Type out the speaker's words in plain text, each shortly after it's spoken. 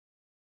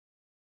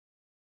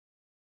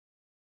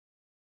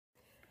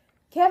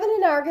Kevin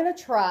and I are going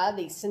to try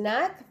the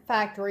Snack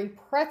Factory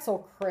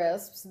Pretzel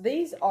Crisps.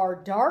 These are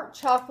dark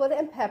chocolate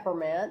and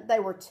peppermint. They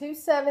were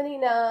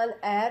 $2.79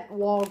 at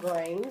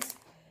Walgreens.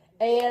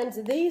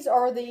 And these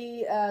are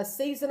the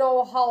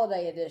seasonal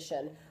holiday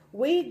edition.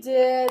 We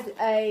did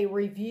a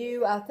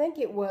review, I think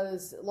it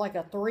was like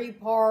a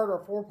 3-part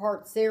or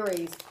 4-part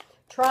series,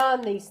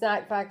 trying the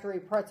Snack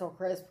Factory Pretzel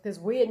Crisps because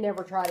we had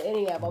never tried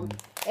any of them.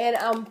 And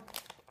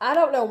I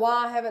don't know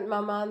why I have it in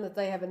my mind that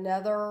they have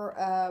another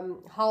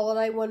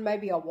holiday one,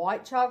 maybe a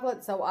white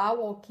chocolate. So I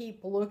will keep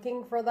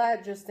looking for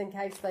that just in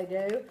case they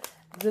do.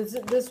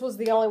 This was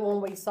the only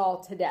one we saw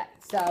today.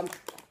 So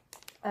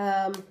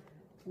 1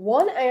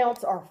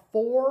 ounce or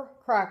 4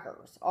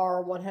 crackers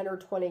are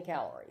 120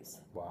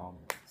 calories. Wow.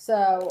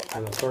 So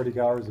 30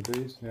 calories a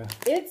piece. Yeah.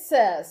 It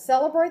says,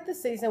 celebrate the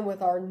season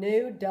with our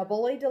new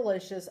doubly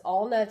delicious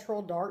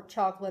all-natural dark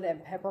chocolate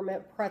and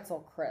peppermint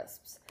pretzel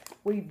crisps.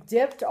 We've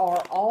dipped our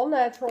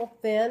all-natural,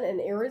 thin, and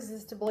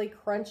irresistibly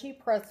crunchy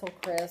pretzel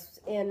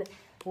crisps in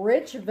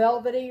rich,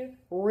 velvety,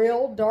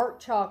 real dark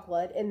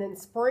chocolate and then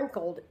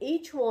sprinkled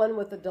each one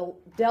with a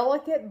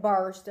delicate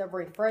burst of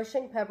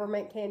refreshing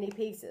peppermint candy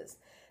pieces.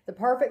 The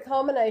perfect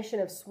combination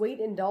of sweet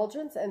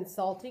indulgence and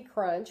salty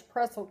crunch,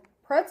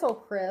 pretzel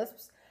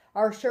crisps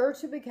are sure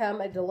to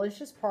become a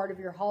delicious part of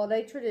your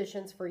holiday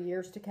traditions for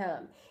years to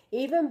come.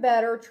 Even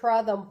better,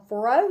 try them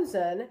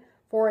frozen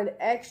for an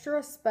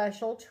extra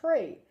special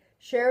treat.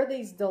 Share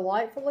these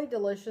delightfully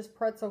delicious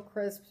pretzel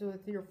crisps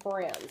with your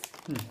friends.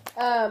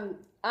 I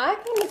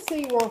can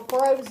see where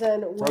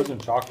frozen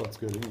chocolate's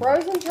good. Anyway.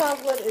 Frozen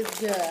chocolate is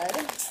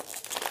good.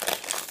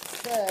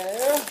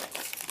 So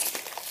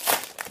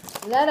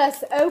let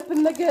us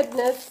open the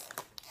goodness.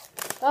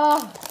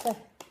 Oh,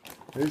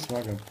 they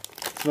smell good.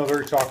 Smell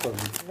very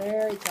chocolatey.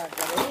 Very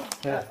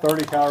chocolatey. Yeah,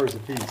 30 calories a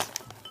piece.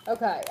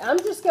 Okay, I'm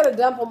just going to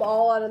dump them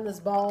all out in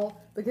this bowl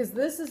because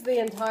this is the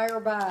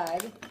entire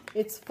bag.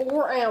 It's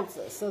 4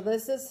 ounces, so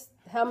this is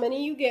how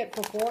many you get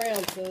for 4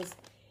 ounces.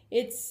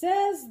 It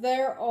says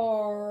there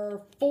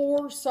are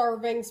 4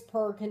 servings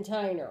per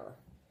container.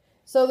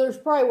 So there's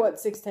probably, what,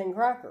 16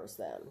 crackers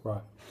then?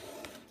 Right.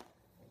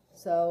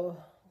 So,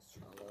 let's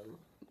try one.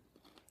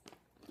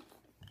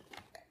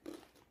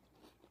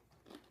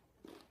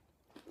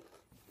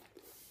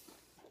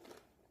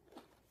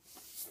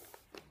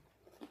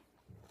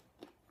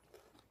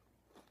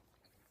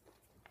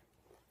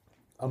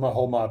 I'm going to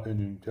hold my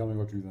opinion. Tell me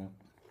what you think.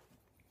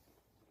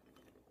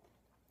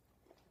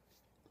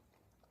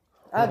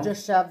 I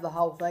just shoved the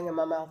whole thing in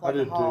my mouth like I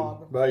did a hog.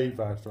 too, but I eat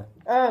faster.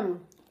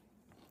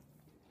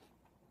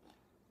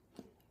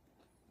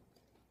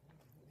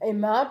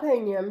 In my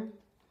opinion,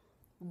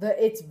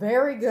 it's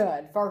very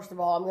good. First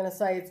of all, I'm going to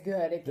say it's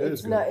good.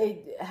 It's good. Not.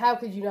 How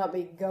could you not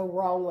go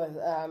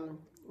wrong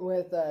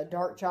with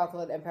dark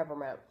chocolate and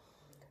peppermint?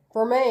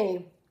 For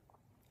me,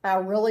 I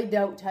really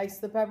don't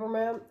taste the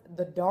peppermint.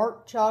 The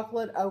dark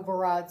chocolate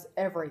overrides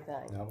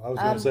everything. No, I was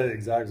going to say the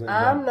exact same thing.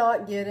 I'm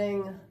not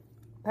getting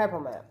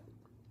peppermint.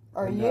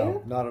 Are you?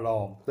 No, not at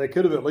all. They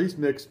could have at least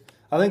mixed.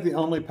 I think the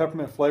only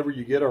peppermint flavor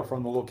you get are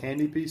from the little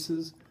candy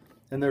pieces,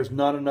 and there's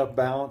not enough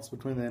balance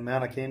between the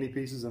amount of candy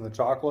pieces and the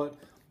chocolate.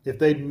 If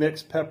they'd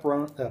mixed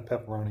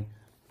pepperoni,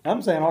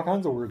 I'm saying all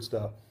kinds of weird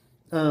stuff.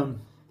 If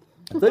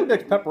they'd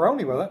mixed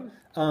pepperoni with it,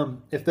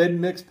 if they'd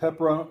mixed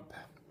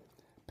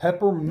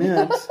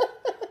peppermint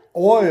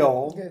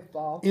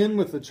oil in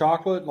with the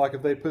chocolate, like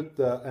if they put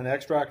an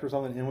extract or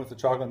something in with the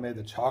chocolate and made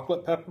the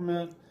chocolate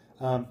peppermint,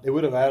 it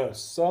would have added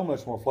so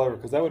much more flavor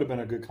because that would have been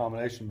a good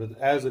combination. But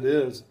as it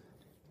is,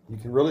 you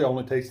can really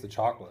only taste the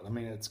chocolate. I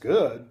mean, it's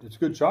good. It's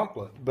good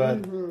chocolate.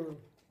 But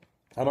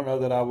I don't know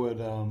that I would...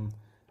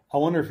 I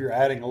wonder if you're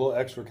adding a little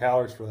extra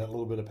calories for that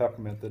little bit of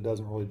peppermint that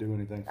doesn't really do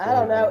anything for I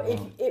don't know.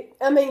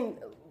 I mean,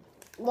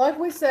 like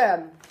we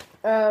said,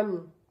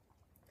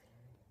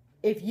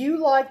 if you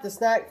like the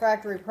Snack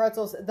Factory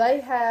pretzels,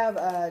 they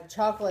have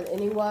chocolate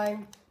anyway.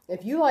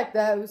 If you like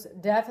those,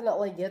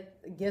 definitely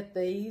get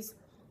these.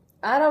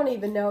 I don't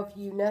even know if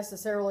you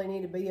necessarily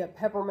need to be a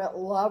peppermint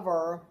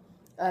lover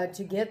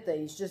to get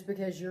these, just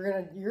because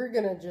you're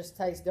gonna just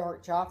taste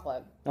dark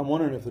chocolate. I'm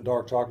wondering if the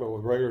dark chocolate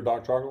with regular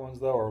dark chocolate ones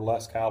though are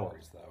less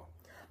calories though.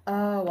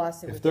 Oh, I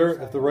see. If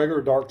the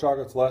regular dark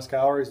chocolate's less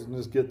calories, then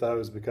just get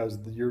those because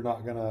you're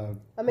not gonna.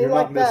 I mean, you're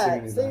like not missing that.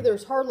 anything. See,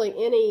 there's hardly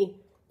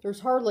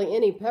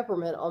any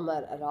peppermint on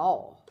that at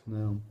all.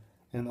 No.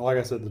 And like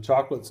I said, the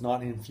chocolate's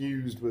not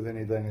infused with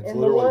anything. It's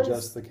literally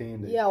just the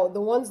candy. Yeah,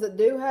 the ones that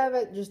do have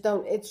it just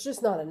don't. It's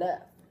just not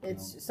enough.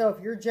 So if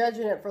you're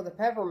judging it for the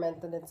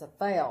peppermint, then it's a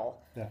fail.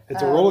 Yeah,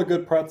 it's a really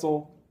good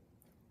pretzel,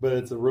 but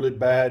it's a really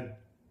bad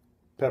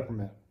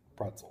peppermint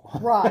pretzel.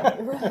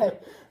 Right.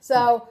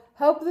 So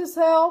hope this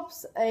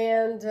helps,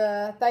 and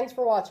thanks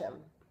for watching.